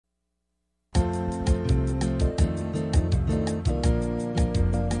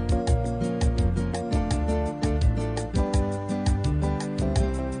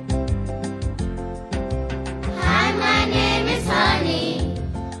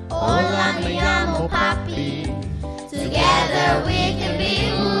oh papi. Together we can be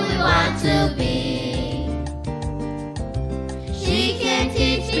who we want to be. She can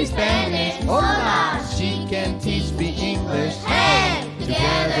teach me Spanish, Hola, she can teach me English. Hey,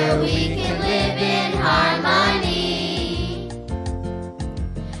 together we can live in harmony.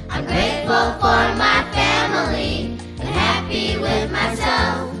 I'm grateful for my family and happy with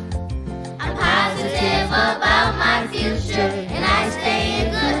myself. I'm positive about my future and I stay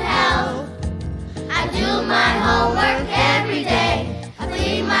in good health. I do my homework every day. I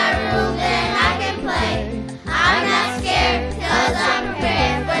clean my room, then I can play. I'm not scared, cause I'm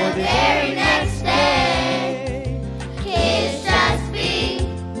prepared for the very next day. Kids just be,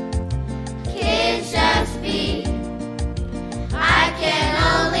 kids just be. I can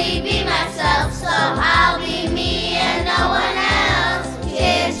only be myself, so I'll be me and no one else.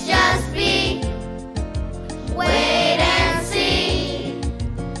 Kids just be, wait and see.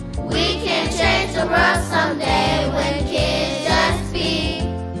 We can change the world someday when kids just be.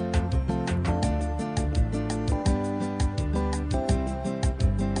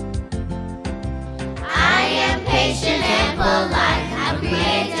 I am patient and polite. I'm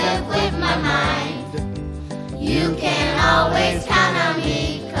creative with my mind. You can always count on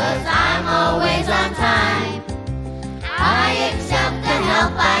me, cause I'm always on time. I accept the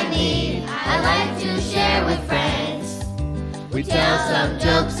help I need. I like to share with friends. We tell some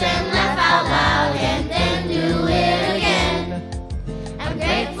jokes and laugh out loud and then do it again. I'm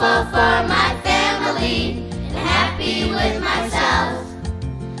grateful for my family and happy with myself.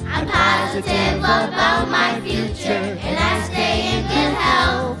 I'm positive about my future and I stay in good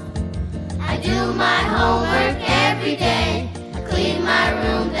health.